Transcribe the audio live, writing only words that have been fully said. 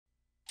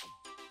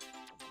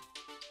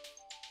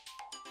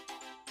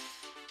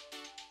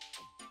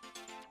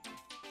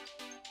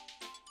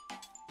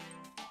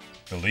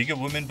The League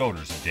of Women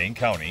Voters of Dane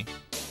County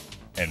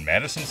and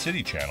Madison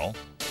City Channel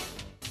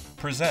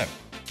present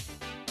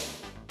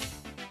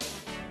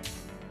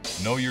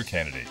Know Your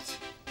Candidates.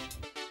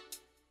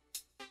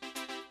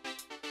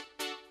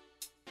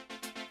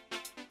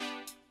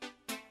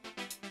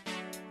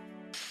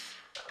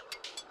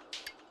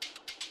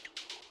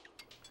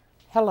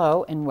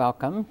 Hello and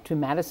welcome to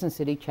Madison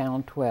City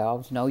Channel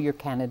 12's Know Your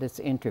Candidates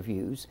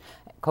interviews,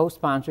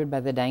 co-sponsored by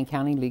the Dane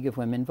County League of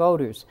Women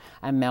Voters.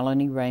 I'm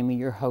Melanie Ramey,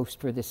 your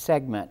host for this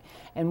segment,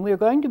 and we're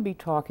going to be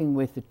talking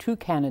with the two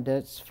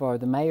candidates for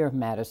the mayor of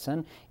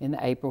Madison in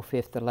the April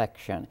 5th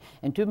election.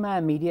 And to my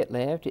immediate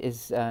left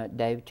is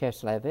Dave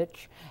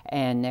Cheslevich,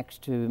 and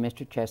next to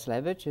Mr.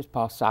 Cheslevich is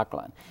Paul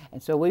Socklin.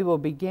 And so we will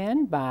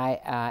begin by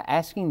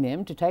asking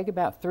them to take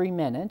about 3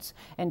 minutes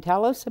and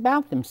tell us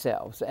about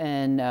themselves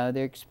and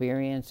their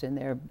experience and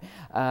their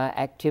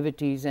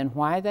activities and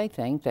why they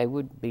think they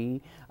would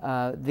be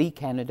the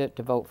candidate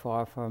to vote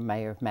for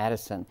mayor of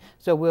Madison.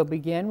 So we'll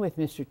begin with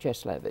Mr.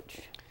 Cheslevich.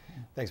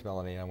 Thanks,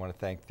 Melanie. I want to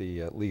thank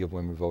the League of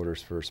Women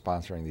Voters for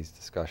sponsoring these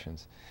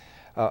discussions.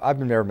 I've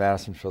been mayor of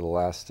Madison for the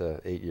last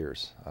 8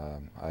 years.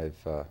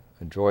 I've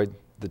enjoyed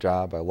the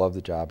job. I love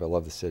the job. I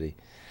love the city.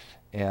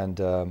 And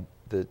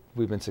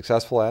we've been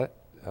successful at it.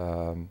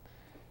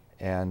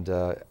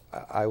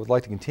 I would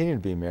like to continue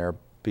to be mayor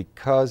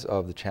because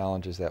of the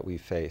challenges that we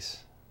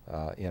face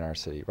in our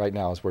city. Right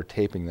now, as we're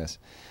taping this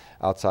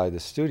outside the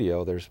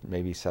studio, there's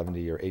maybe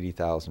 70 or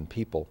 80,000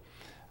 people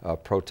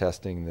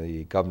protesting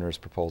the governor's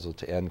proposal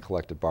to end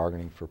collective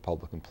bargaining for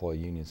public employee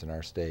unions in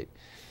our state.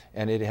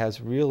 And it has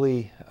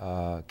really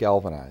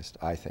galvanized,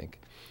 I think,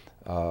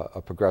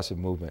 a progressive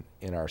movement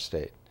in our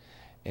state.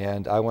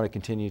 And I want to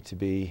continue to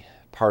be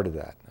part of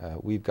that.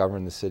 We've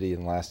governed the city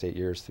in the last 8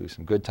 years through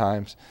some good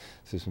times,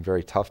 through some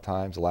very tough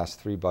times. The last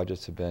 3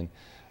 budgets have been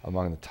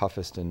among the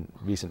toughest in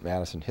recent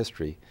Madison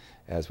history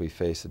as we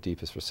face the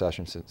deepest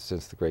recession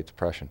since the Great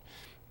Depression.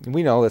 And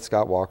we know that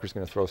Scott Walker's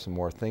going to throw some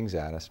more things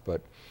at us,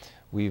 but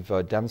we've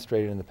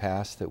demonstrated in the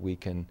past that we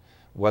can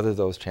weather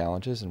those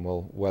challenges, and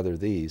we'll weather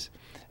these.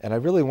 And I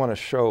really want to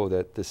show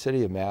that the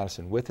city of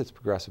Madison, with its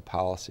progressive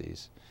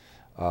policies,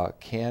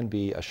 can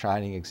be a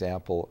shining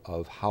example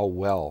of how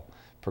well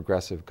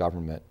progressive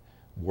government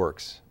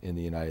works in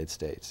the United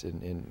States.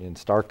 In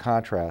stark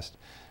contrast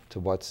to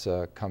what's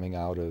coming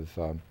out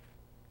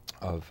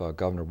of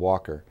Governor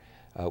Walker,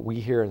 we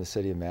here in the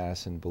city of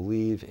Madison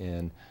believe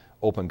in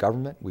open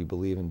government. We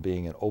believe in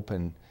being an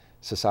open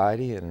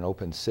society and an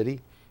open city.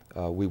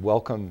 We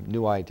welcome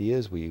new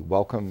ideas. We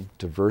welcome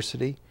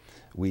diversity.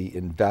 We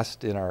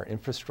invest in our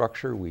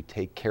infrastructure. We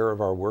take care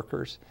of our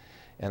workers.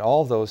 And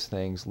all those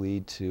things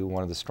lead to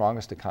one of the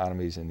strongest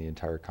economies in the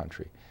entire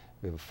country.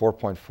 We have a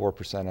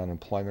 4.4%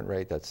 unemployment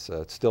rate. That's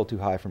still too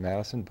high for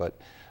Madison, but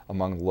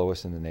among the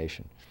lowest in the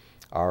nation.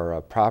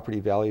 Our property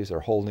values are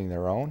holding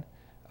their own,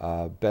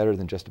 better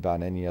than just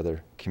about any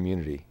other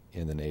community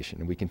in the nation.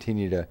 And we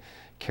continue to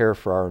care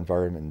for our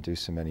environment and do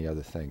so many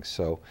other things.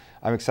 So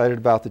I'm excited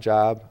about the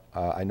job.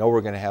 I know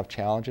we're going to have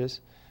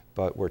challenges,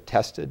 but we're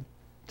tested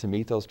to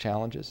meet those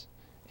challenges.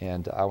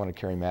 And I want to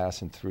carry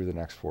Madison through the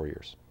next 4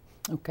 years.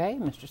 Okay,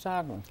 Mr.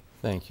 Socklin.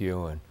 Thank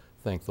you, and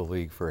thank the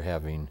League for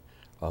having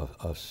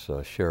us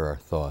share our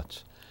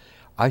thoughts.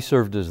 I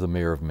served as the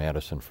mayor of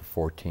Madison for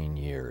 14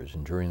 years,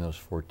 and during those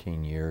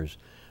 14 years,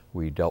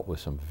 we dealt with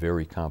some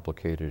very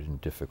complicated and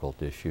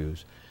difficult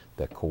issues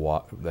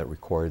that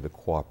required the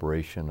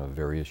cooperation of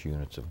various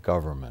units of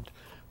government.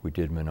 We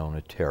did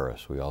Monona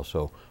Terrace. We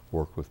also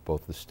worked with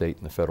both the state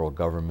and the federal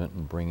government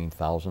in bringing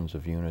thousands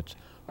of units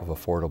of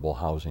affordable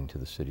housing to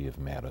the city of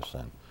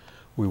Madison.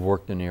 We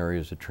worked in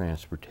areas of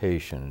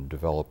transportation and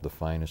developed the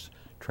finest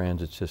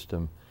transit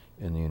system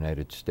in the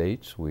United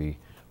States. We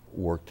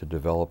worked to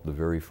develop the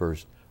very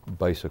first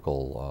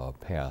bicycle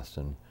paths,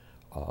 and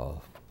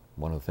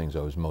one of the things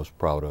I was most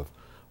proud of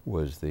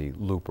was the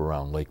loop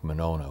around Lake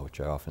Monona, which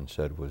I often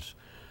said was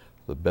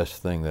the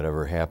best thing that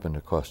ever happened.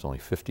 It cost only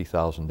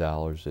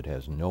 $50,000. It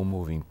has no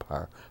moving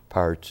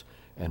parts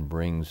and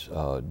brings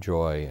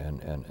joy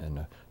and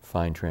a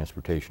fine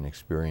transportation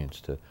experience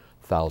to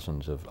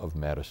thousands of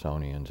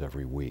Madisonians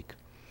every week.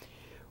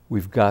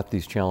 We've got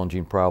these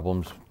challenging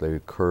problems. They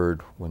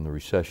occurred when the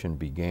recession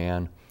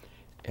began,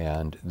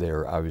 and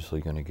they're obviously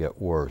going to get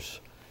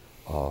worse.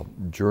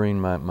 During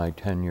my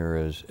tenure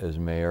as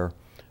mayor,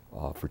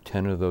 for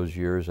 10 of those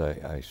years,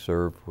 I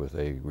served with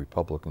a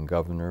Republican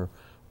governor,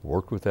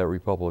 worked with that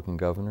Republican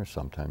governor,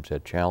 sometimes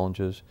had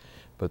challenges,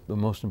 but the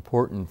most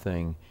important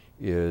thing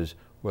is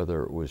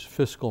whether it was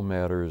fiscal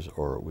matters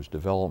or it was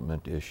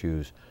development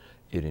issues,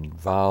 it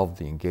involved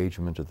the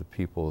engagement of the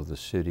people of the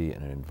city,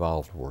 and it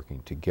involved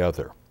working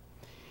together.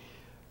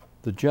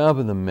 The job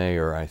of the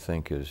mayor, I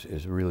think,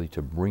 is really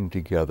to bring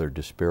together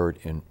disparate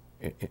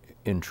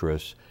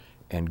interests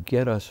and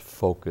get us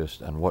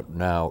focused on what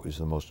now is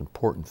the most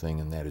important thing,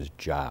 and that is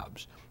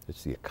jobs.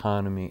 It's the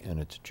economy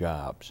and it's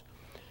jobs.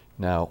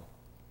 Now,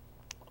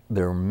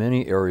 there are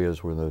many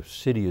areas where the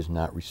city is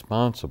not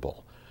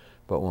responsible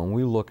But when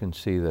we look and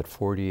see that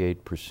 48%,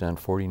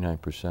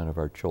 49% of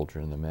our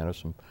children in the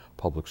Madison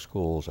public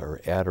schools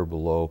are at or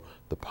below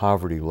the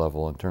poverty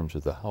level in terms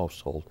of the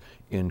household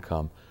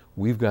income,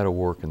 we've got to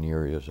work in the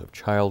areas of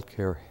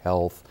childcare,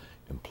 health,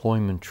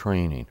 employment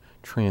training,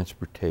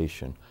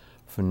 transportation,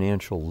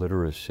 financial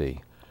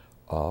literacy,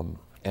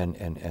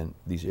 and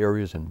these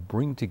areas, and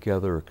bring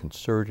together a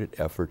concerted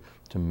effort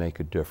to make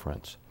a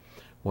difference.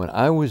 When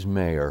I was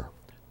mayor,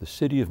 the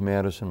city of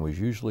Madison was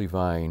usually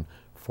vying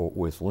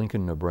with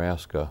Lincoln,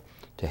 Nebraska,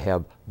 to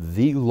have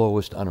the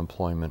lowest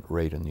unemployment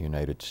rate in the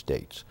United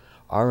States.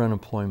 Our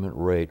unemployment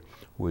rate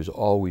was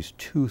always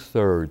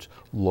 2/3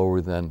 lower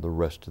than the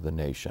rest of the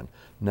nation.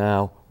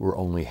 Now we're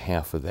only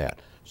half of that.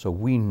 So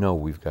we know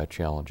we've got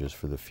challenges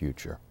for the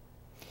future.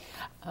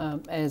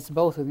 As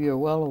both of you are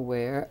well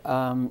aware,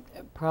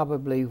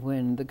 probably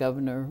when the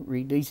governor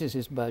releases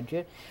his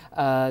budget,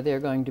 there are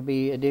going to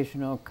be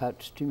additional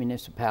cuts to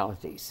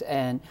municipalities.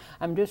 And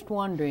I'm just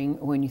wondering,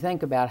 when you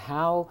think about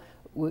how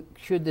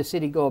should the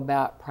city go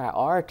about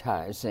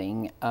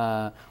prioritizing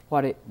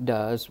what it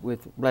does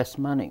with less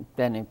money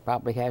than it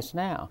probably has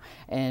now?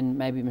 And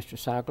maybe Mr.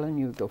 Soglin,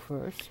 you go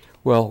first.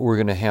 Well, we're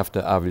going to have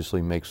to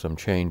obviously make some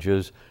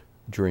changes.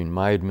 During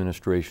my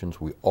administrations,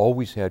 we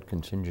always had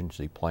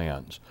contingency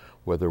plans,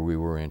 whether we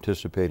were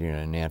anticipating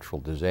a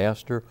natural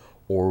disaster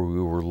or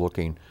we were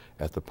looking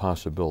at the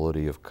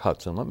possibility of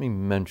cuts. And let me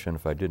mention,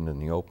 if I didn't in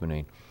the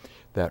opening,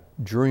 that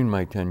during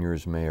my tenure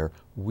as mayor,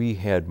 we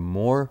had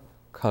more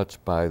cuts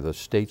by the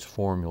state's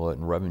formula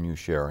in revenue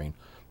sharing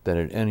than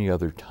at any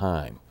other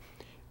time.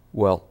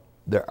 Well,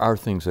 there are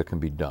things that can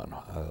be done.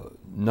 A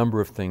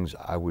number of things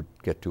I would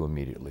get to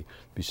immediately.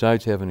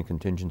 Besides having a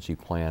contingency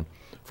plan,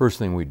 first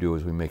thing we do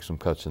is we make some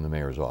cuts in the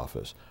mayor's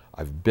office.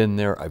 I've been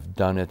there, I've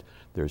done it.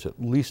 There's at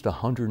least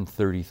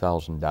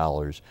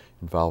 $130,000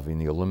 involving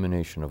the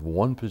elimination of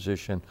one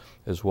position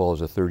as well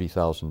as a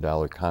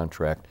 $30,000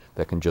 contract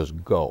that can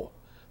just go.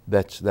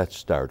 That's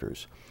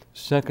starters.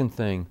 Second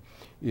thing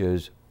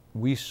is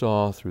we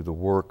saw through the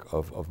work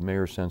of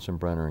Mayor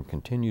Sensenbrenner and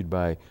continued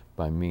by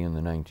me in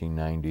the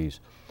 1990s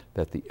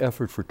that the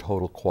effort for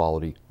total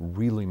quality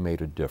really made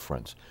a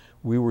difference.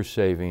 We were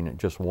saving,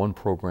 just one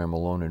program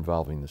alone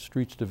involving the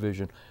streets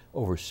division,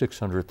 over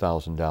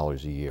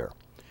 $600,000 a year.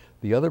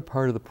 The other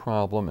part of the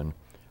problem, and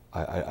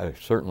I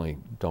certainly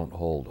don't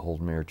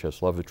hold Mayor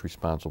Cheslevich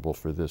responsible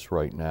for this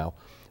right now,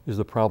 is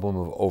the problem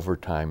of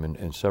overtime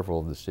in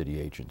several of the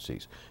city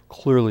agencies.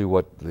 Clearly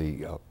what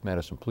the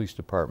Madison Police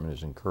Department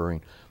is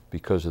incurring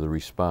because of the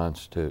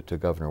response to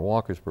Governor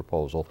Walker's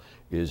proposal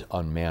is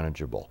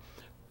unmanageable.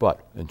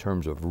 But in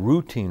terms of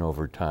routine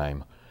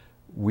overtime,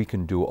 we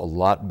can do a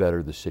lot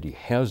better. The city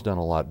has done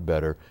a lot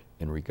better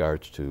in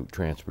regards to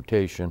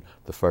transportation,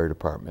 the fire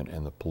department,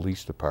 and the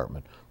police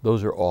department.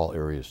 Those are all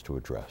areas to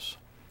address.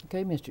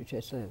 Okay, Mr.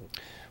 Cheslevich.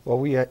 Well,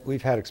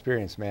 we've had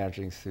experience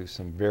managing through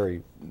some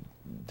very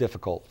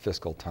difficult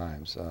fiscal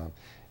times.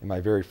 In my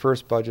very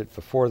first budget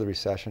before the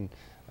recession,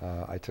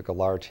 I took a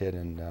large hit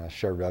in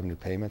shared revenue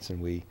payments,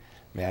 and we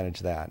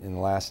managed that. In the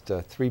last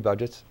 3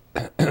 budgets,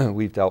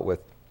 we've dealt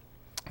with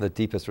the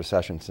deepest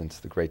recession since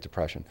the Great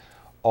Depression.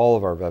 All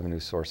of our revenue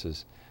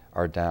sources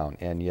are down,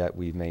 and yet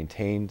we've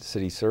maintained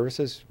city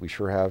services. We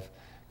sure have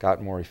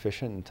gotten more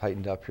efficient and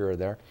tightened up here or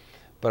there.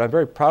 But I'm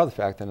very proud of the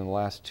fact that in the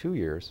last 2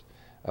 years,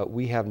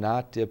 we have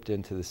not dipped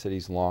into the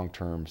city's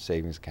long-term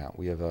savings account.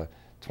 We have a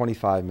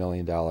 $25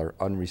 million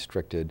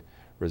unrestricted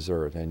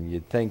reserve, and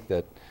you'd think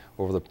that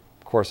over the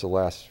course of the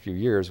last few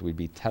years we'd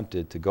be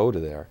tempted to go to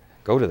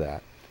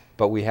that,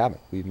 but we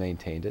haven't. We've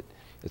maintained it.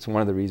 It's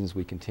one of the reasons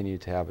we continue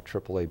to have a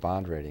AAA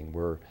bond rating.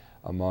 We're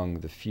among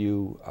the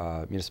few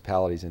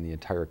municipalities in the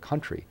entire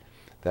country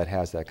that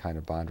has that kind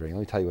of bond rating.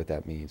 Let me tell you what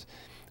that means.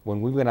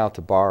 When we went out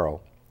to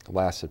borrow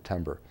last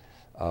September,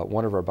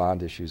 one of our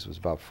bond issues was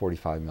about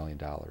 $45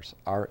 million.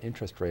 Our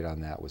interest rate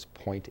on that was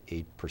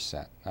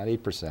 0.8%, not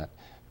 8%,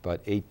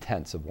 but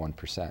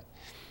 0.8%.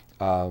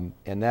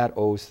 And that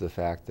owes to the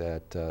fact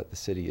that the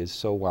city is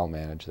so well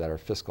managed that our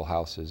fiscal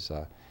house is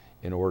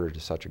in order to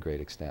such a great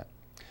extent.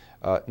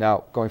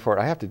 Now, going forward,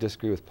 I have to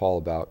disagree with Paul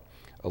about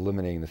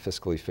eliminating the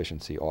fiscal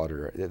efficiency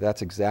auditor.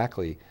 That's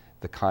exactly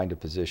the kind of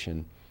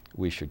position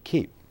we should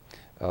keep.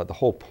 The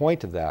whole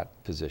point of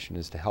that position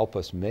is to help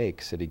us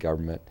make city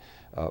government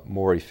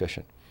more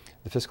efficient.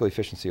 The fiscal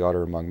efficiency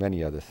auditor, among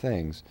many other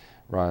things,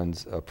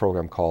 runs a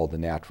program called the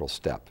Natural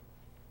Step.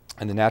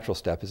 And the Natural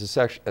Step is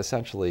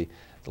essentially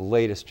the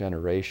latest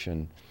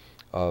generation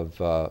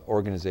of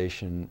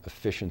organization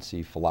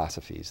efficiency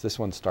philosophies. This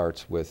one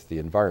starts with the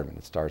environment.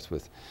 It starts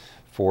with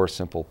 4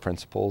 simple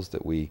principles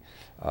that we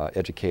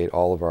educate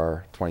all of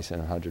our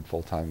 2,700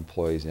 full-time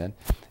employees in.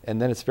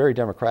 And then it's very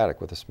democratic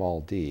with a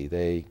small d.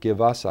 They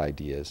give us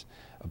ideas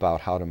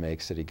about how to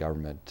make city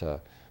government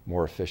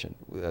more efficient.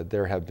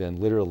 There have been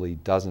literally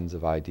dozens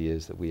of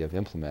ideas that we have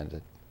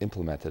implemented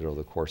over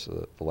the course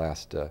of the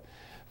last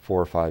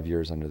 4 or 5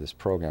 years under this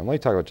program. Let me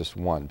talk about just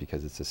one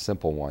because it's a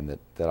simple one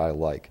that I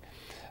like.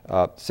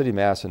 City of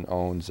Madison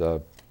owns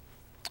a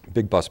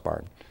big bus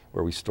barn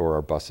where we store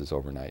our buses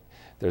overnight.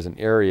 There's an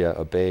area,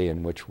 a bay,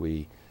 in which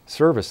we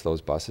service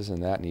those buses,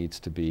 and that needs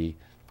to be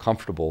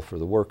comfortable for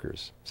the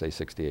workers, say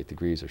 68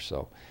 degrees or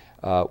so.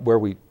 Where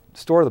we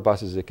store the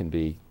buses, it can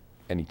be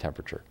any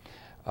temperature.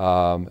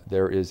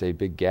 There is a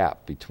big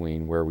gap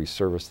between where we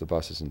service the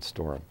buses and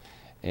store them.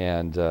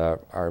 And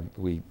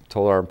we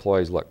told our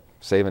employees, look,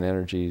 saving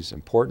energy is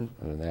important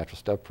in the natural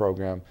step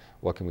program.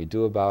 What can we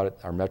do about it?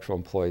 Our Metro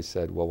employees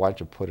said, well, why don't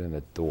you put in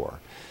a door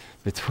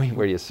between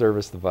where you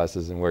service the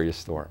buses and where you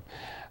store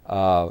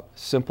them?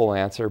 Simple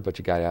answer, but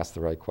you got to ask the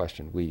right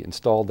question. We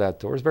installed that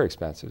door. It was very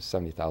expensive,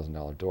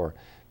 $70,000 door,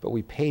 but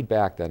we paid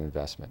back that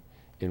investment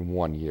in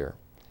 1 year.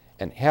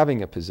 And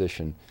having a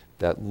position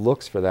that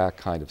looks for that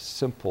kind of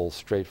simple,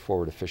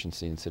 straightforward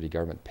efficiency in city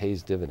government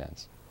pays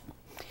dividends.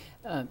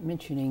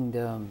 Mentioning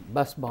the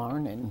bus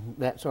barn and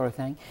that sort of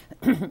thing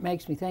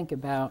makes me think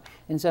about,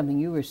 and something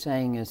you were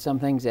saying is some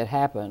things that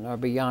happen are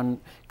beyond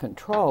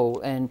control,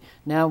 and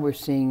now we're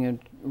seeing a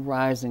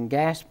rise in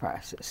gas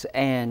prices,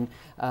 and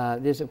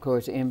this of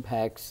course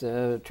impacts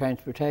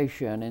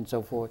transportation and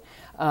so forth.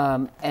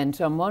 And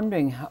so I'm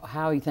wondering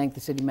how you think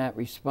the city might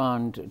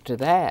respond to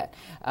that.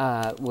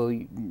 Will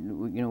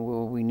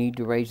we need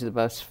to raise the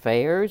bus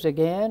fares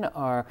again,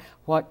 or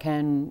what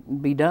can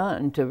be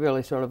done to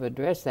really sort of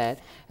address that?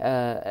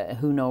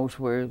 Who knows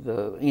where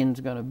the end's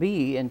going to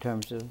be in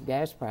terms of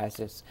gas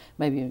prices?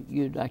 Maybe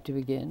you'd like to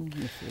begin,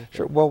 Mr.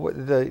 Sure. Well,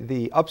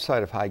 the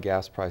upside of high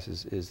gas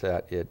prices is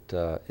that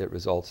it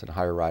results in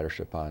higher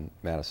ridership on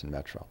Madison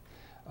Metro.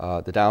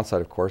 The downside,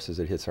 of course, is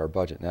it hits our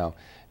budget. Now,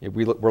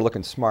 we're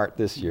looking smart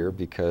this year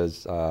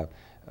because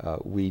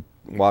we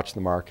watch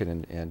the market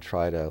and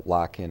try to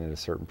lock in at a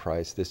certain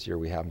price. This year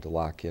we happen to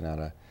lock in on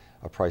a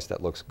price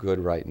that looks good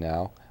right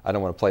now. I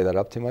don't want to play that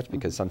up too much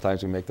because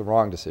sometimes we make the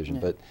wrong decision,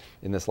 but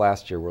in this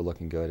last year we're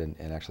looking good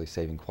and actually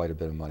saving quite a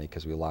bit of money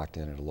because we locked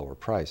in at a lower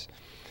price.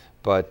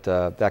 But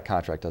that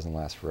contract doesn't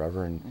last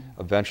forever, and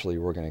eventually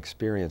we're going to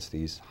experience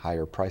these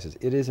higher prices.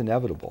 It is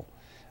inevitable.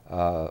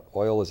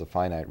 Oil is a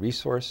finite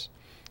resource.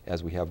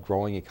 As we have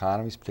growing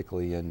economies,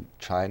 particularly in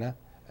China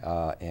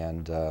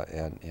and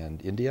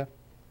India,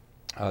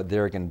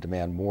 they're going to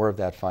demand more of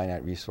that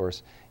finite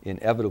resource.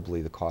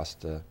 Inevitably, the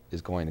cost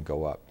is going to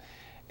go up.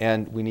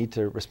 And we need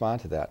to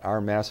respond to that. Our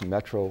Madison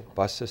Metro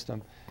bus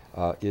system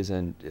is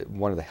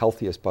one of the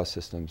healthiest bus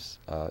systems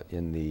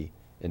in the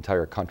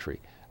entire country.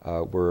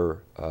 We're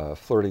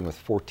flirting with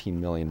 14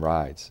 million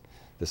rides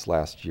this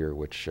last year,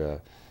 which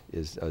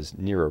is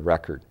near a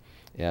record.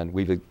 And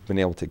we've been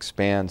able to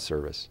expand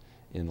service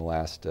in the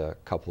last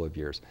couple of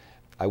years.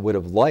 I would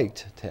have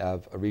liked to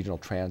have a regional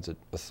transit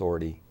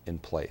authority in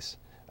place.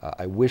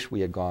 I wish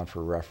we had gone for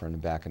a referendum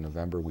back in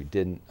November. We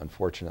didn't,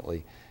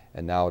 unfortunately,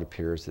 and now it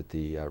appears that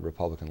the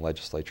Republican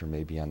legislature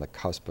may be on the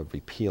cusp of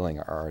repealing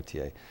our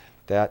RTA.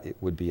 That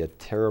would be a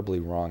terribly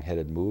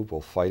wrong-headed move.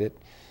 We'll fight it.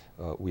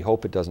 We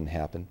hope it doesn't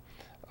happen.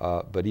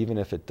 But even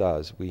if it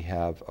does, we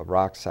have a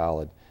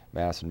rock-solid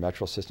Madison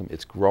Metro system.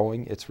 It's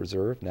growing its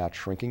reserve, not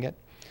shrinking it.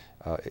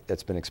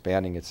 It's been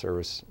expanding its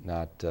service,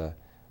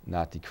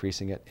 not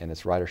decreasing it, and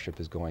its ridership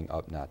is going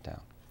up, not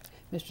down.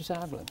 Mr.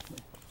 Soglin.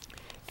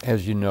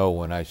 As you know,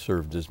 when I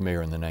served as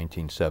mayor in the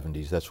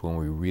 1970s, that's when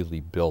we really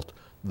built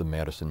the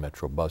Madison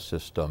Metro bus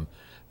system.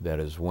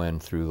 That is when,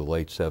 through the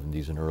late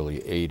 70s and early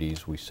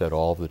 80s, we set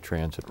all of the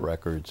transit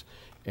records,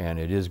 and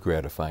it is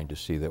gratifying to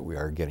see that we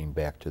are getting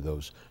back to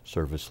those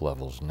service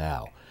levels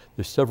now.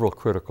 There's several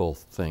critical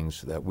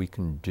things that we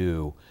can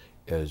do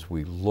as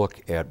we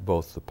look at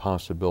both the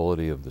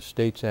possibility of the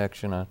state's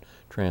action on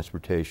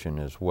transportation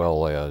as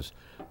well as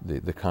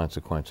the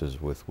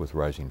consequences with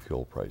rising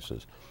fuel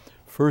prices.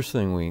 First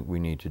thing we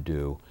need to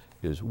do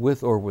is,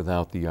 with or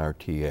without the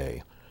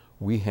RTA,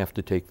 we have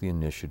to take the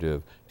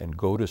initiative and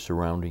go to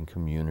surrounding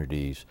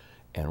communities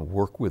and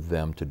work with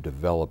them to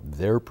develop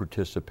their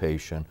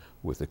participation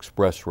with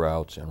express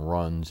routes and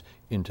runs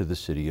into the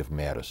city of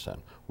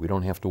Madison. We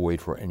don't have to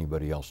wait for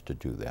anybody else to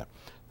do that.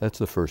 That's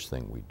the first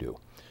thing we do.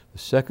 The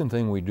second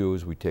thing we do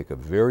is we take a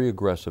very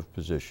aggressive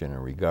position in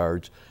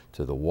regards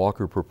to the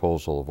Walker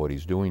proposal of what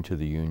he's doing to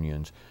the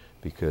unions,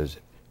 because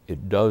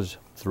it does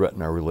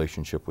threaten our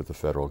relationship with the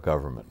federal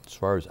government. As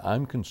far as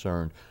I'm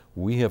concerned,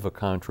 we have a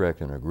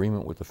contract and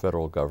agreement with the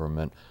federal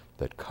government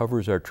that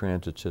covers our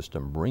transit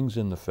system, brings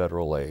in the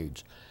federal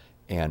aids,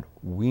 and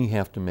we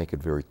have to make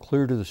it very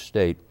clear to the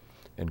state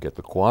and get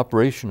the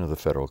cooperation of the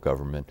federal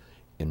government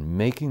in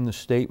making the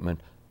statement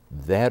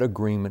that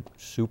agreement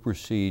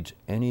supersedes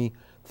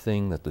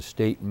anything that the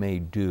state may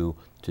do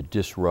to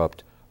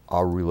disrupt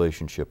our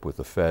relationship with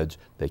the feds.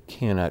 They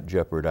cannot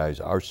jeopardize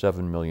our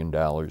 $7 million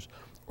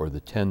or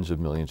the tens of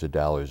millions of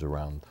dollars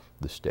around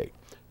the state.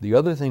 The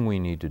other thing we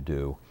need to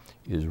do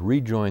is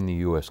rejoin the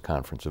U.S.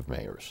 Conference of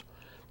Mayors.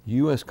 The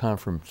U.S.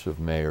 Conference of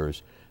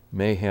Mayors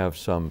may have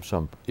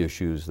some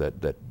issues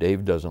that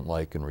Dave doesn't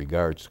like in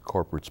regards to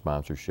corporate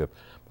sponsorship,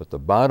 but the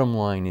bottom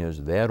line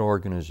is that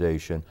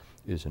organization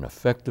is an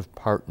effective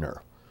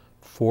partner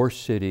for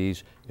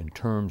cities in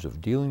terms of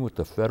dealing with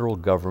the federal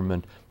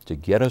government to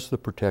get us the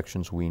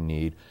protections we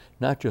need,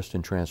 not just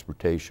in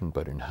transportation,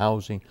 but in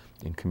housing,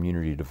 in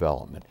community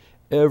development.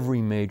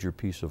 Every major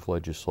piece of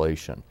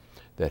legislation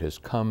that has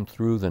come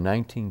through the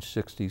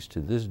 1960s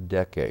to this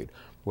decade,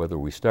 whether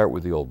we start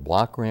with the old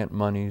block grant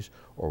monies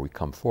or we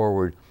come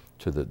forward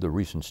to the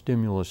recent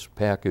stimulus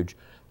package,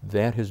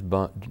 that has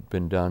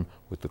been done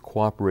with the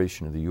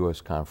cooperation of the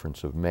U.S.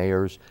 Conference of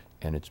Mayors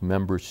and its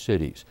member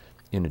cities.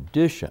 In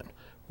addition,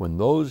 when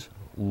those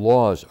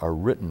laws are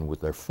written with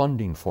their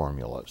funding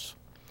formulas,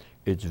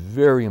 it's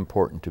very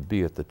important to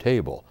be at the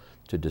table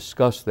to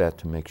discuss that,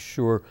 to make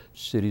sure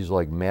cities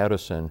like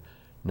Madison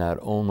not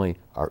only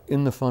are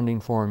in the funding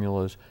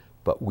formulas,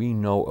 but we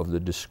know of the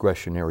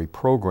discretionary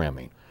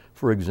programming.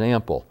 For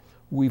example,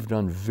 we've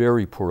done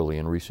very poorly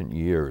in recent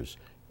years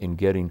in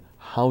getting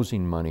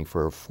housing money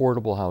for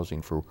affordable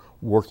housing for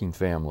working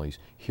families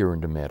here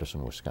into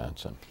Madison,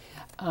 Wisconsin.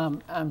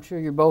 I'm sure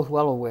you're both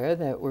well aware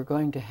that we're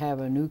going to have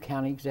a new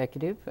county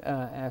executive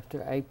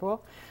after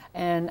April,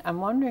 and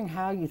I'm wondering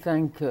how you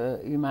think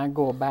you might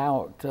go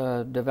about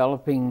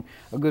developing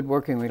a good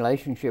working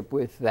relationship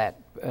with that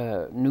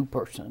new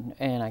person.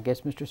 And I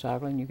guess, Mr.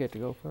 Soglin, you get to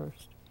go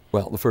first.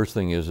 Well, the first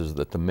thing is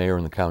that the mayor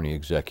and the county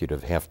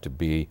executive have to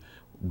be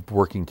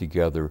working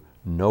together,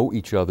 know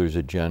each other's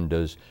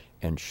agendas,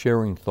 and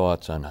sharing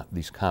thoughts on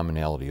these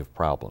commonality of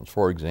problems.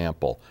 For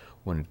example,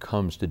 when it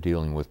comes to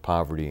dealing with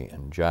poverty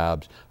and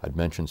jobs, I'd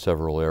mentioned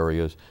several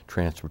areas: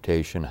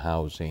 transportation,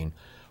 housing.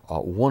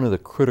 One of the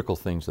critical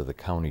things that the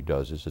county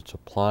does is it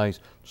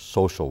supplies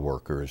social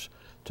workers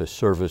to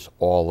service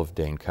all of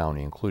Dane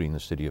County, including the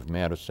city of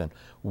Madison.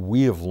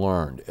 We have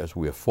learned, as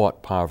we have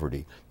fought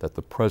poverty, that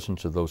the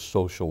presence of those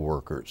social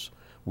workers,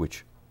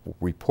 which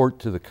report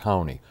to the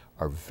county,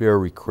 are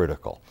very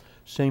critical.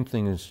 Same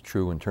thing is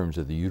true in terms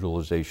of the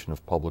utilization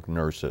of public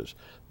nurses.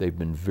 They've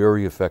been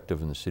very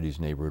effective in the city's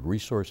neighborhood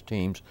resource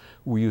teams.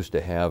 We used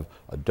to have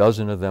a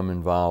dozen of them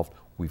involved.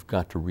 We've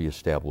got to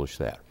reestablish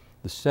that.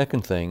 The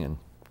second thing, and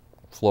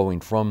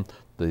flowing from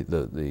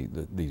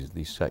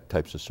these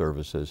types of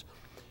services,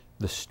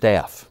 the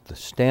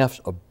staffs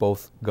of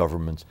both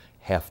governments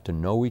have to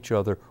know each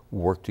other,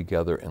 work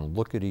together, and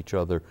look at each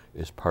other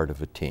as part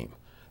of a team.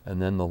 And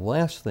then the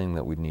last thing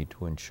that we need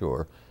to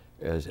ensure,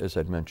 as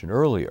I'd mentioned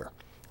earlier,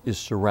 is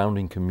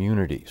surrounding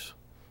communities.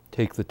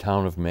 Take the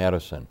town of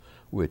Madison,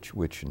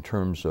 which in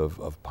terms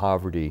of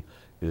poverty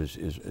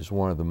is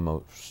one of the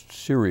most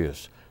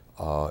serious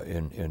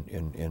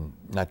in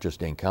not just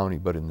Dane County,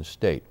 but in the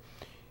state.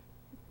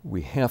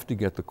 We have to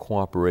get the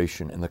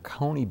cooperation, and the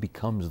county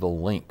becomes the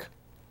link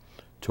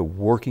to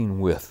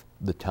working with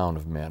the town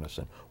of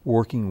Madison,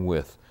 working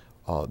with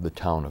the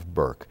town of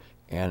Burke.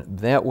 And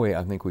that way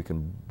I think we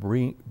can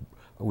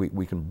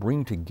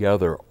bring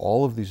together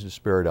all of these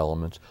disparate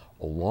elements,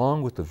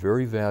 along with the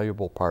very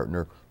valuable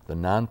partner, the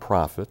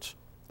nonprofits,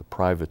 the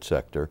private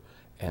sector,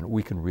 and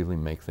we can really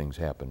make things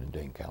happen in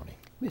Dane County.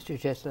 Mr.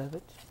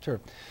 Jeslovich? Sure.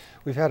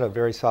 We've had a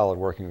very solid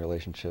working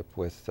relationship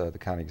with the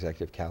county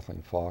executive,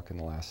 Kathleen Falk, in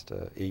the last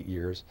 8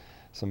 years.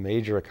 Some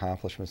major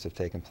accomplishments have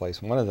taken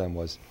place. One of them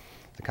was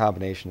the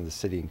combination of the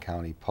city and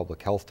county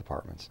public health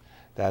departments.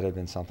 That had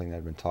been something that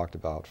had been talked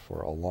about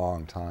for a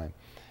long time.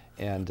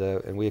 And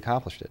we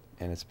accomplished it,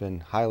 and it's been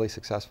highly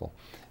successful.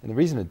 And the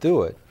reason to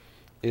do it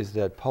is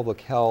that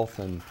public health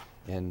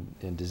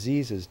and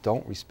diseases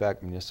don't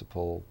respect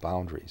municipal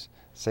boundaries.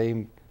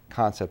 Same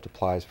concept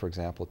applies, for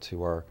example,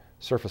 to our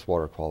surface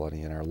water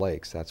quality in our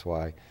lakes. That's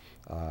why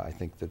I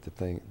think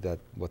that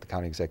what the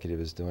county executive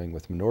is doing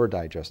with manure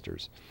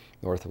digesters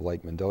north of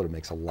Lake Mendota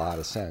makes a lot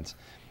of sense.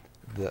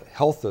 The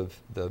health of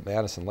the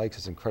Madison lakes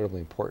is incredibly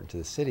important to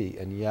the city,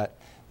 and yet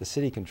the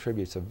city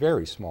contributes a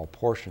very small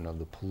portion of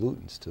the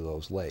pollutants to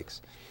those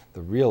lakes.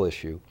 The real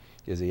issue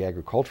is the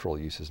agricultural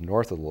uses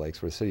north of the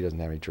lakes, where the city doesn't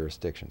have any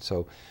jurisdiction.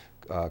 So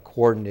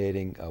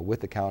coordinating with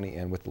the county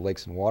and with the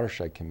Lakes and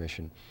Watershed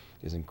Commission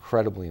is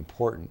incredibly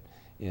important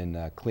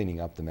in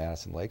cleaning up the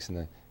Madison lakes, and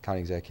the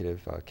county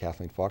executive,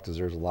 Kathleen Falk,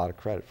 deserves a lot of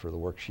credit for the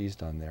work she's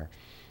done there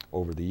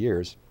over the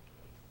years.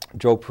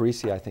 Joe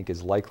Parisi, I think,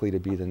 is likely to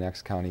be the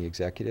next county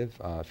executive.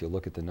 If you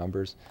look at the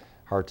numbers,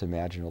 hard to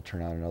imagine it'll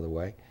turn out another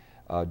way.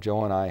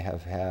 Joe and I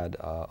have had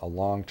a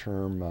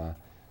long-term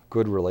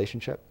good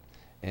relationship,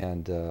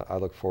 and I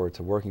look forward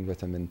to working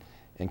with him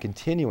and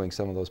continuing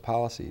some of those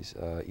policies.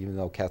 Even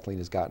though Kathleen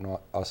has gotten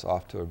us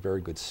off to a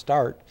very good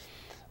start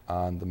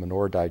on the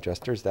manure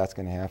digesters, that's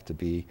going to have to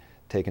be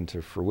taken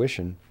to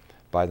fruition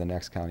by the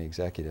next county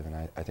executive,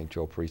 and I think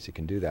Joe Parisi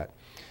can do that.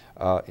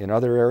 In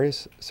other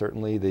areas,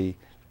 certainly the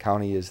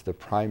county is the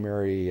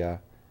primary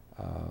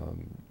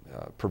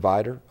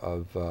provider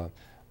of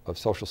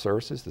social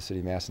services. The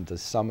city of Madison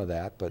does some of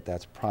that, but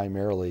that's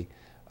primarily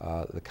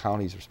the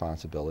county's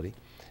responsibility.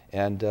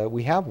 And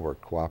we have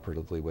worked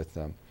cooperatively with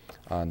them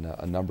on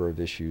a number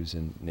of issues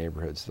in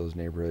neighborhoods. Those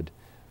neighborhood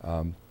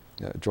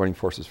joining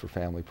forces for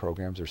family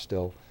programs are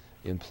still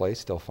in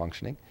place, still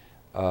functioning.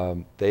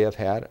 They have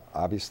had,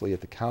 obviously, at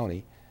the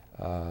county,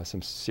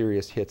 some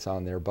serious hits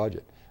on their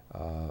budget.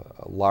 A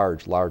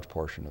large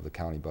portion of the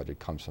county budget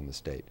comes from the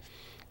state.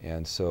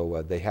 And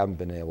so they haven't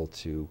been able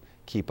to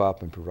keep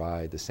up and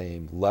provide the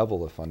same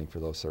level of funding for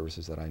those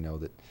services that I know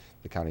that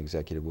the county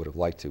executive would have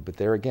liked to. But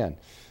there again,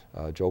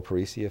 Joe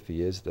Parisi, if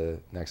he is the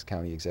next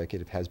county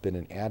executive, has been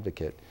an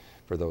advocate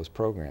for those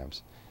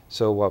programs.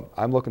 So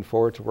I'm looking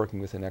forward to working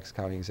with the next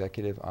county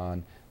executive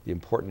on the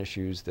important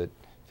issues that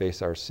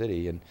face our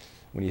city. And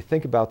when you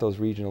think about those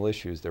regional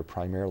issues, they're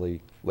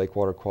primarily lake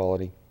water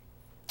quality,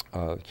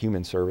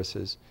 human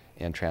services,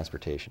 and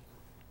transportation.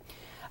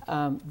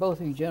 Both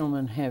of you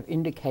gentlemen have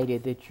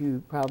indicated that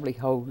you probably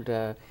hold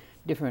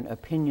different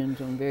opinions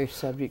on various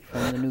subjects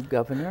from the new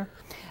governor,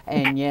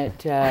 and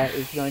yet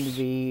it's going to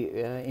be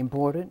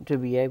important to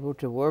be able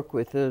to work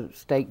with the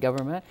state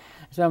government.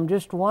 So I'm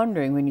just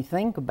wondering, when you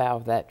think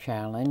about that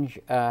challenge,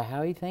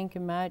 how you think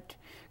you might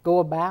go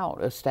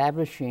about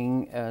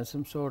establishing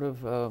some sort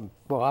of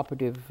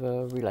cooperative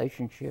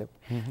relationship.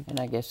 Mm-hmm. And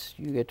I guess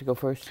you get to go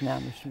first now,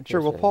 Mr.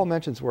 Sure. Well, Paul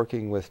mentions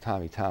working with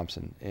Tommy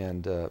Thompson,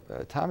 and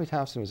Tommy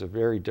Thompson was a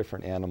very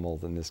different animal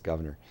than this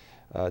governor.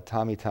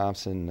 Tommy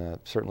Thompson,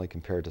 certainly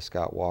compared to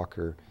Scott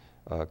Walker,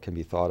 can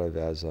be thought of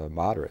as a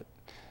moderate.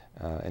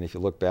 And if you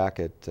look back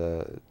at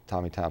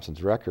Tommy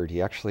Thompson's record,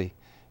 he actually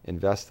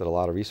invested a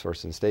lot of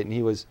resources in the state, and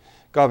he was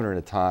governor in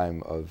a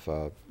time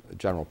of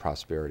general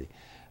prosperity.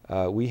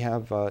 We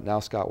have now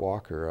Scott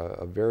Walker,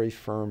 a very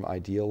firm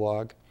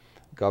ideologue,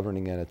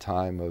 governing in a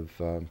time of,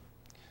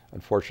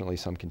 unfortunately,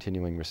 some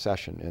continuing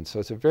recession. And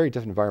so it's a very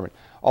different environment.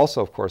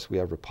 Also, of course, we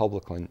have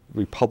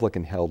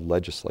Republican-held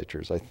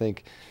legislatures. I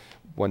think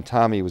when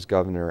Tommy was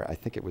governor, I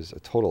think it was a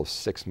total of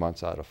 6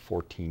 months out of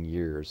 14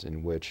 years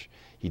in which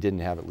he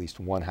didn't have at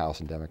least one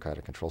house in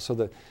Democratic control. So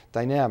the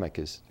dynamic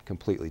is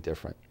completely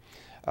different.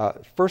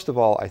 First of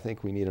all, I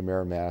think we need a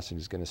mayor of Madison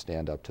who's going to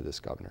stand up to this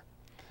governor.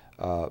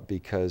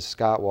 Because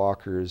Scott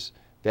Walker's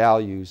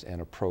values and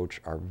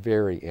approach are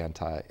very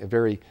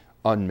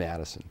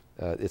un-Madison.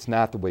 It's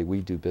not the way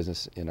we do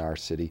business in our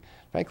city.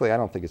 Frankly, I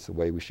don't think it's the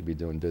way we should be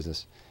doing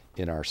business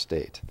in our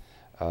state.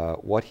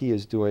 What he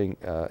is doing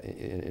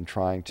in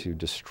trying to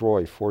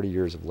destroy 40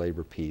 years of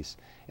labor peace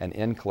and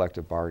end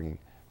collective bargaining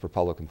for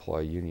public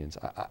employee unions,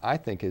 I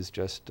think is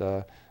just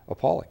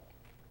appalling.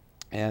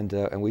 And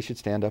we should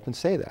stand up and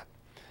say that.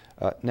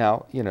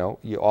 Now,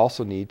 you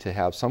also need to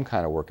have some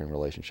kind of working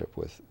relationship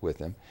with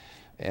him.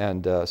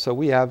 And so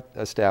we have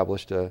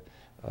established a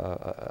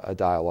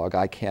dialogue.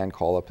 I can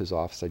call up his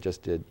office. I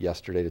just did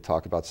yesterday to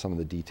talk about some of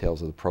the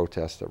details of the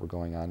protests that were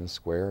going on in the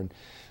square, and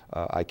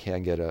I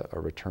can get a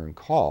return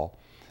call.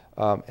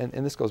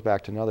 And this goes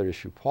back to another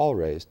issue Paul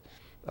raised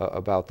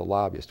about the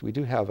lobbyist. We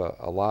do have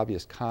a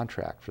lobbyist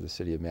contract for the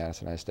city of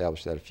Madison. I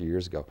established that a few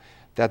years ago.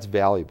 That's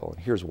valuable,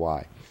 and here's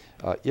why.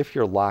 If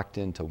you're locked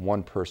into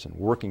one person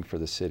working for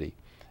the city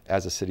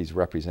as a city's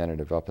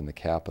representative up in the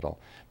Capitol,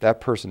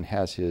 that person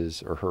has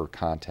his or her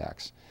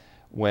contacts.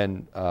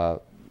 When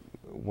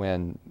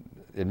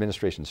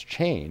administrations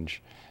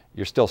change,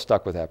 you're still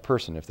stuck with that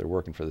person if they're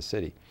working for the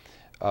city.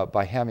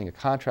 By having a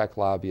contract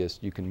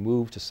lobbyist, you can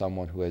move to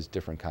someone who has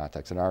different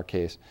contacts. In our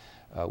case,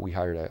 we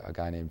hired a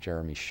guy named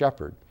Jeremy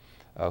Shepard,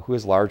 who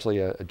is largely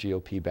a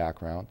GOP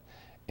background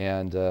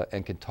and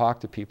can talk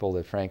to people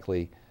that,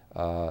 frankly,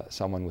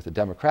 someone with a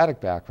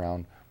Democratic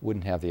background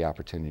wouldn't have the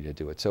opportunity to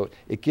do it. So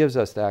it gives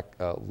us that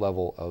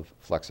level of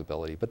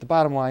flexibility. But the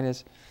bottom line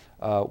is,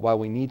 while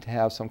we need to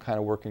have some kind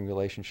of working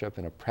relationship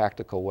in a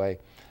practical way,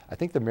 I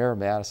think the mayor of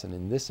Madison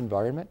in this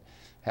environment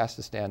has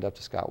to stand up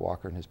to Scott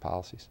Walker and his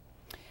policies.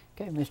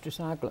 Okay, Mr.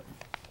 Soglin.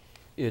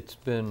 It's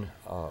been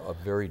a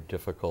very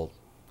difficult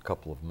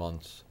couple of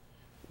months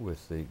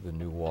with the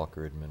new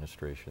Walker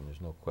administration.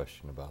 There's no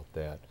question about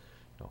that.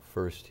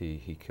 First,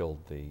 he killed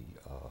the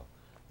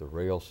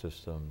rail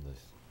system.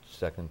 The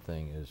second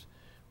thing is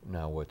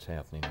now what's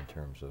happening in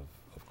terms of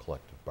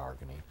collective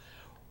bargaining.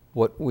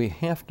 What we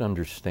have to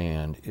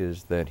understand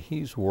is that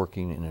he's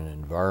working in an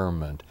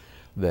environment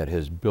that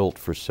has built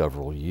for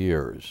several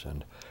years.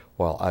 And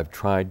while I've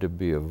tried to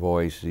be a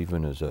voice,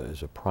 even as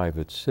a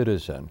private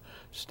citizen,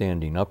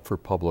 standing up for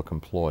public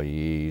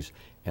employees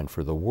and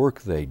for the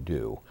work they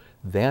do,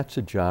 that's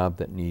a job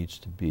that needs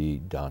to be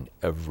done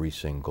every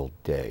single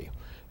day.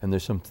 And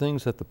there's some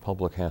things that the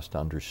public has to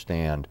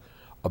understand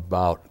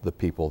about the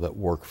people that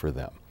work for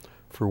them.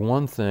 For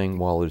one thing,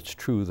 while it's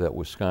true that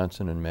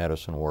Wisconsin and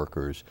Madison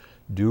workers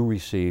do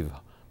receive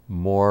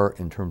more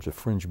in terms of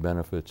fringe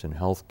benefits and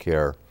health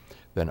care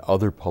than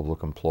other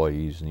public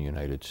employees in the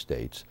United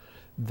States,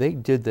 they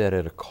did that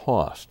at a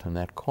cost, and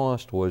that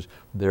cost was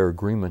their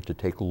agreement to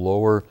take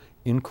lower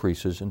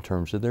increases in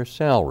terms of their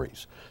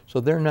salaries. So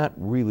they're not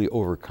really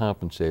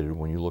overcompensated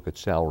when you look at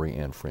salary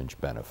and fringe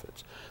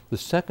benefits. The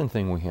second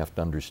thing we have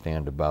to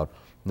understand about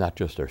not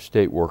just our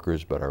state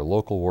workers, but our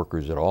local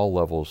workers at all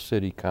levels,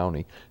 city,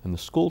 county, and the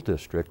school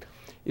district,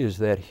 is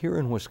that here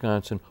in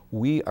Wisconsin,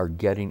 we are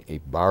getting a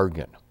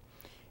bargain.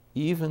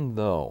 Even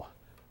though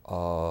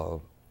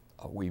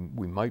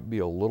we might be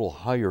a little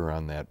higher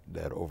on that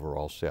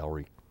overall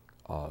salary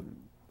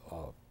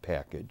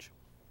package,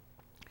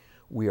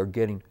 we are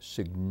getting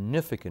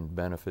significant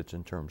benefits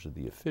in terms of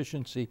the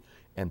efficiency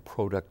and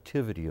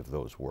productivity of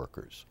those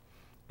workers.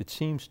 It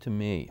seems to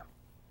me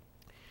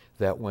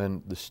that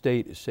when the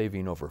state is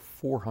saving over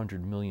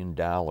 $400 million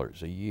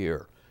a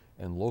year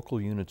and local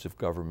units of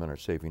government are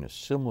saving a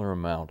similar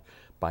amount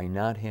by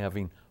not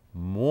having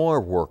more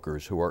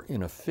workers who are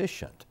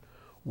inefficient.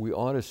 We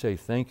ought to say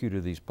thank you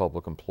to these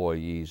public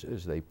employees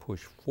as they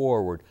push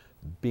forward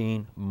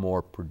being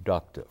more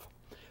productive.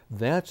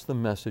 That's the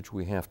message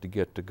we have to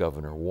get to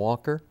Governor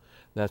Walker.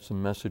 That's the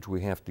message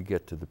we have to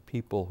get to the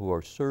people who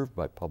are served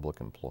by public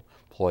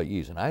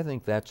employees. And I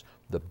think that's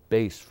the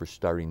base for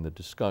starting the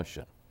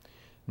discussion.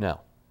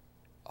 Now,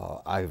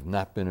 I have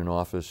not been in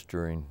office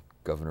during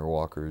Governor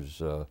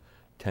Walker's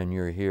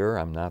tenure here.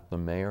 I'm not the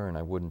mayor, and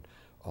I wouldn't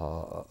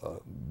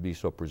be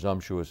so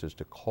presumptuous as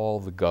to call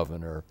the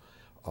governor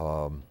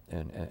and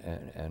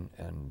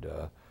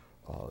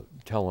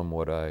tell him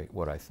what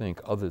I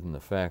think, other than the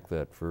fact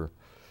that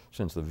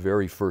since the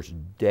very first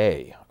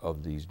day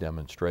of these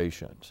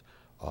demonstrations,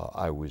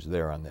 I was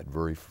there on that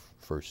very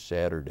first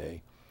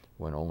Saturday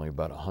when only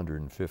about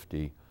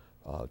 150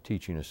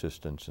 teaching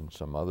assistants and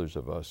some others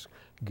of us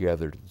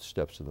gathered at the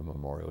steps of the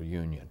Memorial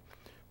Union.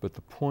 But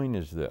the point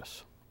is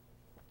this: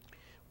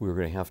 we're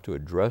going to have to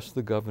address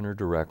the governor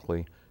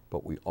directly,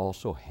 but we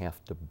also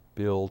have to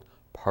build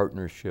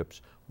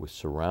partnerships with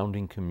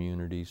surrounding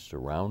communities,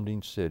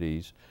 surrounding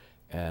cities,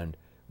 and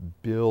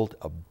build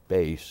a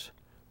base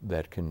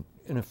that can,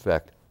 in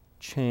effect,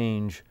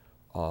 change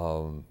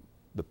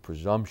the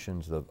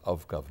presumptions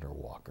of Governor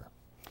Walker.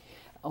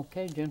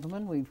 Okay,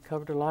 gentlemen, we've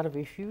covered a lot of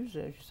issues,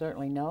 as you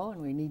certainly know,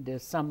 and we need to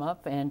sum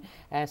up and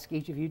ask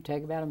each of you to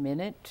take about a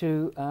minute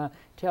to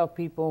tell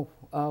people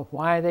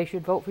why they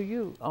should vote for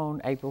you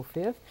on April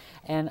 5th.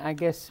 And I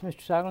guess,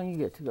 Mr. Soglin, you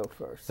get to go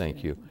first.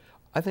 Thank you.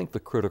 I think the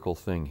critical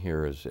thing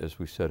here is, as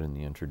we said in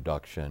the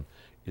introduction,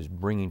 is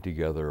bringing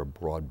together a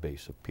broad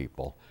base of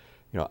people.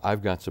 You know,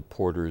 I've got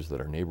supporters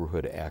that are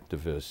neighborhood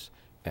activists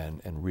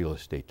and real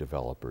estate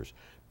developers,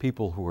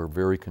 people who are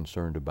very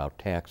concerned about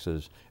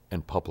taxes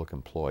and public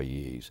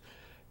employees.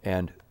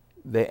 And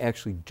they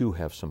actually do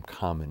have some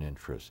common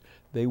interests.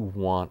 They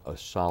want a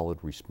solid,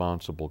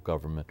 responsible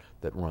government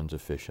that runs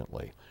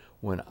efficiently.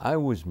 When I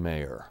was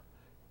mayor,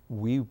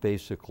 we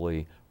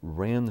basically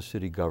ran the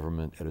city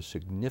government at a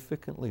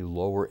significantly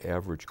lower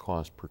average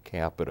cost per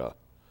capita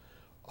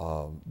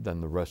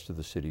than the rest of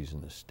the cities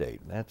in the state.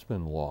 That's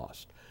been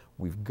lost.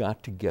 We've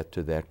got to get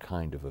to that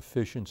kind of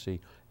efficiency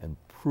and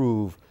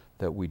prove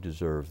that we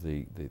deserve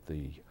the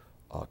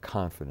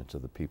confidence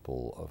of the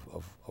people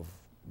of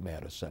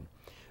Madison.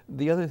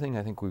 The other thing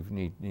I think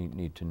we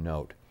need to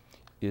note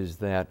is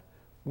that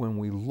when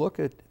we look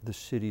at the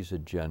city's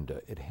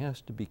agenda, it has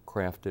to be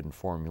crafted and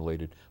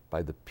formulated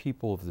by the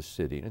people of the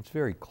city, and it's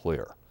very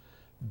clear.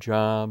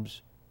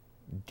 Jobs,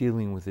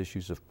 dealing with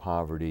issues of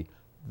poverty,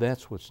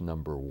 that's what's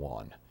number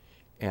one.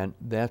 And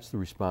that's the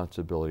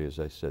responsibility, as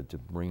I said, to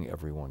bring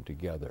everyone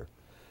together.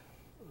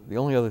 The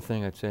only other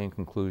thing I'd say in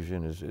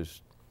conclusion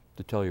is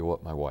to tell you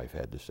what my wife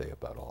had to say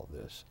about all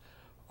this.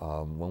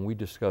 When we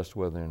discussed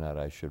whether or not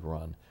I should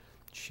run,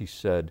 she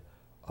said,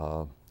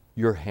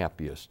 you're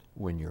happiest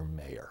when you're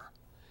mayor.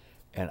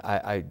 And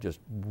I just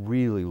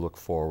really look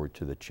forward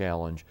to the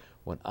challenge.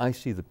 When I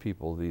see the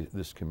people of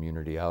this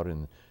community out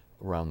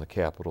around the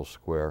Capitol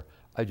Square,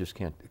 I just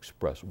can't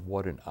express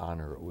what an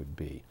honor it would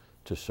be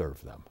to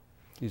serve them.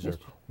 These are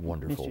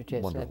wonderful,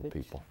 wonderful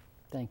people.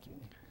 Thank you.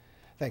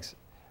 Thanks.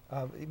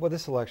 Well,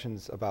 this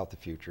election's about the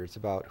future. It's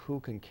about who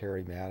can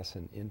carry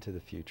Madison into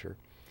the future,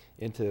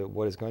 into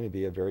what is going to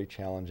be a very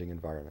challenging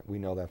environment. We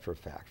know that for a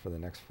fact. For the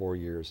next 4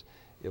 years,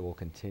 it will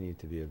continue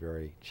to be a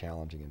very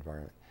challenging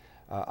environment.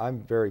 I'm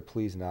very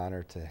pleased and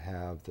honored to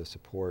have the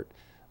support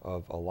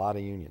of a lot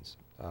of unions,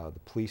 the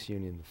police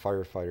union, the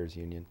firefighters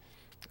union,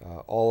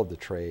 all of the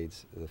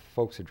trades, the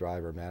folks who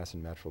drive our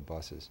Madison Metro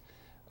buses.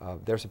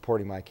 They're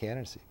supporting my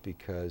candidacy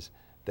because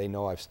they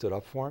know I've stood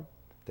up for them.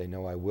 They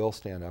know I will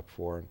stand up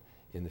for them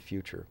in the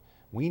future.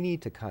 We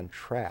need to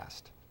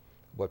contrast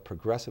what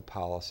progressive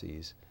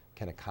policies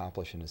can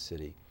accomplish in a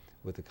city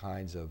with the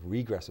kinds of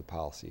regressive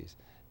policies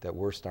that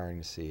we're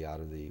starting to see out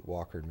of the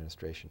Walker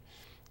administration.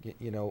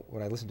 You know,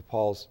 when I listened to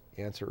Paul's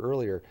answer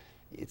earlier,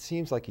 it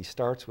seems like he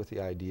starts with the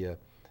idea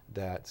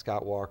that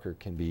Scott Walker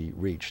can be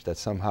reached, that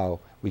somehow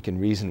we can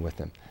reason with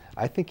him.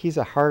 I think he's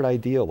a hard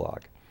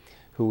ideologue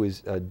who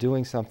is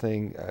doing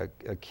something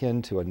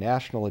akin to a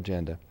national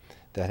agenda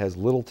that has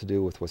little to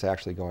do with what's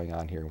actually going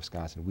on here in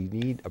Wisconsin. We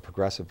need a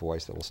progressive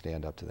voice that will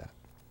stand up to that.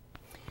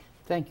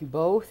 Thank you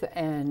both,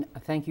 and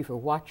thank you for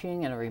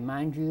watching. And I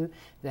remind you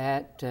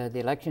that the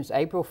election is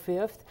April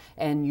 5th,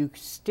 and you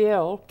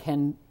still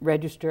can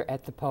register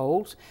at the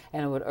polls.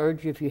 And I would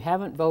urge you, if you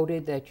haven't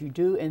voted, that you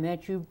do, and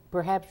that you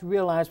perhaps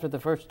realize for the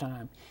first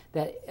time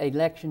that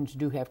elections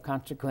do have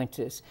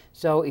consequences.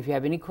 So if you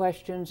have any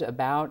questions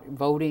about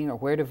voting or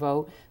where to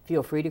vote,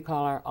 feel free to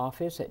call our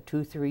office at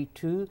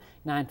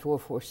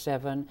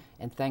 232-9447.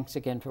 And thanks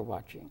again for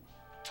watching.